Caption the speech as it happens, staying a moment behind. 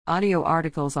Audio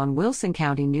articles on Wilson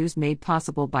County News made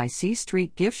possible by C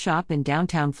Street Gift Shop in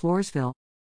downtown Floresville.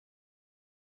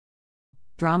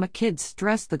 Drama Kids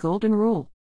stress the Golden Rule.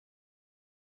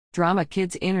 Drama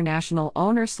Kids International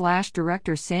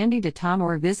owner/director Sandy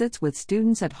DeTamor visits with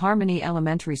students at Harmony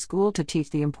Elementary School to teach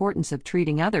the importance of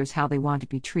treating others how they want to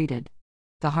be treated.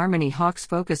 The Harmony Hawks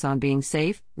focus on being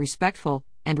safe, respectful,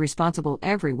 and responsible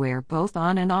everywhere, both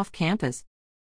on and off campus.